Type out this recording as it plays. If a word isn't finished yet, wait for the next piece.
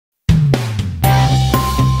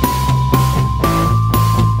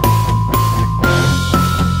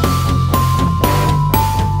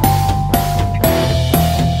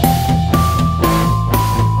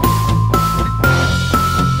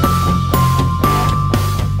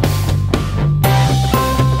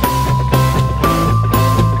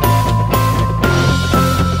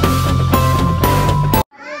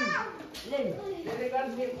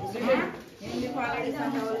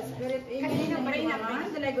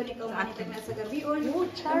ko ni kaumanitag na sa gabion.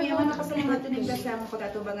 Kami ang mga kasalamatan ng kasama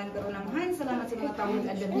pag-atubangan karon amahan. Salamat sa mga tao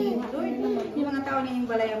nag-adami, Lord. Yung mga tao na yung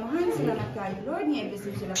balay amahan, salamat kayo, Lord. Nga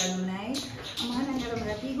i-bless sila kanunay. Amahan ang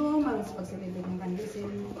naramratigo, maging sa pagsalibig ng kandisin.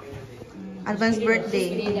 Advance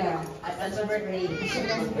birthday. Advance birthday.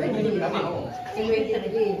 Advance birthday.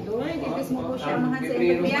 Lord, i-bless mo po siya amahan sa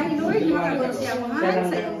iyong biyahe, Lord. Makagod siya amahan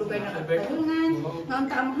sa iyong lugar na katarungan. Ngayon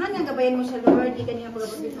amahan, ang gabayan mo siya, Lord. Di kanina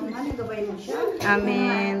pagkabasbit mo amahan, ang gabayan mo siya.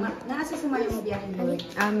 Amen. Naasa sumayo mo biyahe, Lord.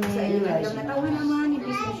 Amen. Sa iyong alam na tawhan naman,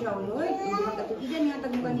 i-bless mo siya, Lord. Hindi magkatuigan nga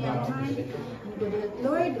tagmukan niya amahan.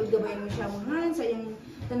 Lord, gabayan mo siya amahan sa iyong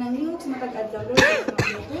tanang liyok, sa matag-adlaw, Lord.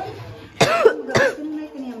 Gabas ko na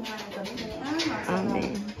kaniya amahan kami.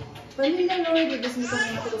 Amen. Pamilya, Lord, i-bless mo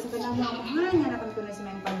kami na sa kanang mga amahan. Nga nakan ko na sa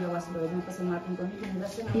mga panglawas, Lord. Magpasamatin ko nito.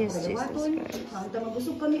 Naglas ko na ang pagdawaton. Maunta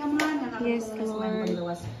mabusog kami, amahan. Nga nakan ko na sa mga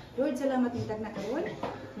panglawas. Lord, salamat ng tag na karon.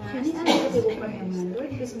 Ani-ani ko tibo kami, amahan. Lord,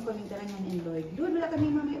 i-bless mo kami tarangan and Lord. Lord, wala kami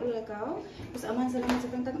mamay ulakaw. Tapos, amahan, salamat sa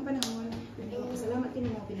pangtag panahon. Hindi mo pasalamat din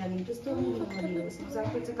mo pinaling Kristo. Hindi mo maliwas.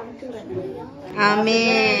 Masakit sa kanturan.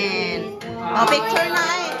 Amen. O, picture na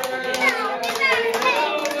eh.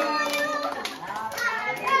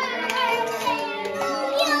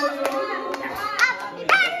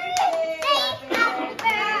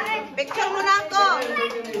 Picture mo na ako.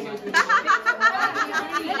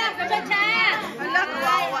 Wala,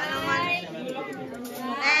 kawawa naman.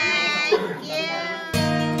 Thank you.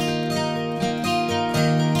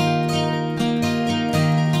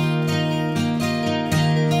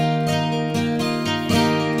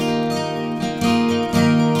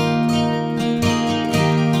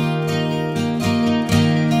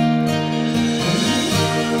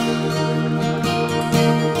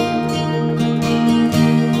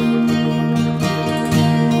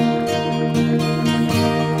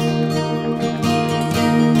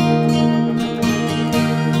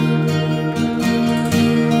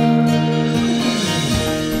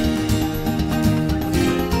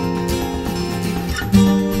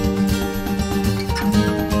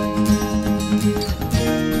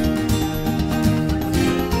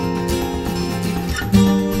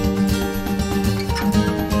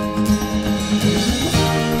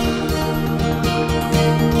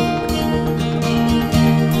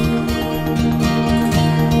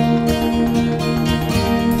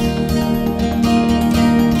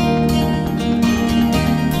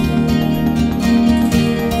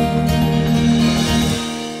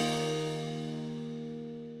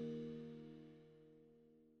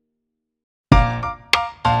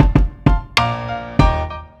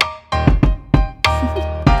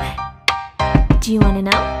 Do you want to know?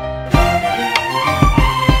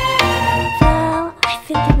 Well, I've been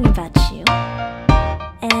thinking about you,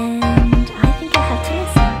 and I think I have to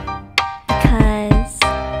listen, because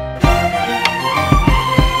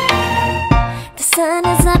the sun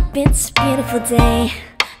is up, it's a beautiful day.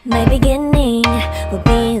 My beginning will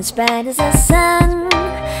be as bright as the sun.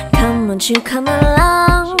 Come, won't you come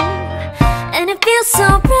along? And it feels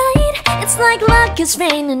so bright, it's like luck is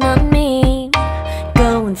raining on me.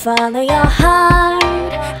 Go and follow your heart,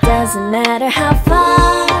 doesn't matter how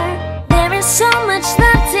far. There is so much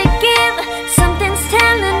love to give, something's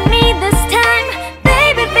telling me this time.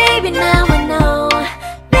 Baby, baby, now I know.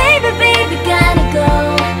 Baby, baby, gotta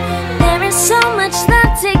go. There is so much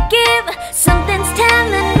love to give, something's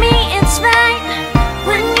telling me it's right.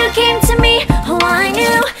 When you came to me, oh I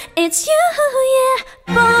knew it's you,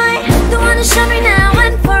 yeah, boy. The one to show me now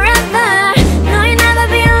and forever. No, you'll never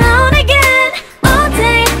be alone again. All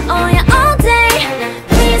day, oh yeah, all day.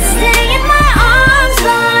 Please stay in my arms,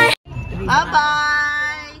 boy.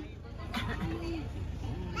 Bye-bye.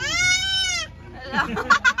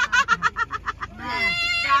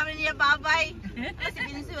 Dami niya bye-bye. Si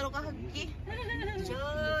Binsoy, wala ka hagi.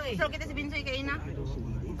 So, kita si Binsoy kayo na?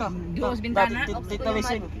 Diyos bintana. Tita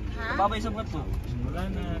Wising. Babay sa mga to. Wala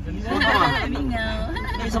na. Dali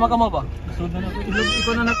sa mga mo ba? Sunod na natin.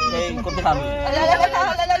 Ikaw na natin. Eh, konti kami.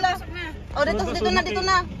 Alala. Oh, dito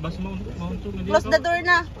na. Close the door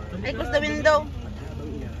na. Ay, close the window.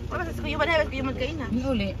 Wala sa kuya ba na? Kuya magkain na.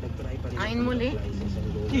 Muli. Ain muli.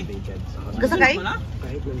 Kasakay?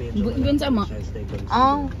 Ibon sama.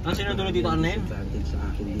 Oh. Ang sinunod dito ano yun?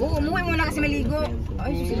 Oo, umuwi muna kasi maligo.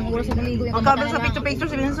 Ay, susunod oras sa maligo. Ang kabel sa picture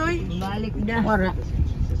si Binsoy. Balik dah. Wara.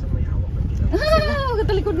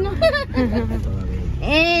 Katalikod na.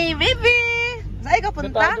 Hey, baby! Saan ka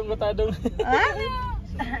punta? Gatadong. Ha?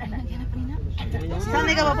 Saan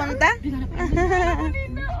ka papunta?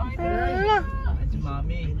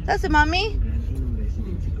 Mami. Saan si Mami?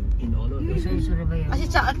 Kasi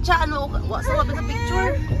ano, sa wabing sa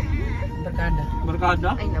picture. Barkada. Barkada?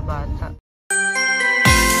 Ay, nabata.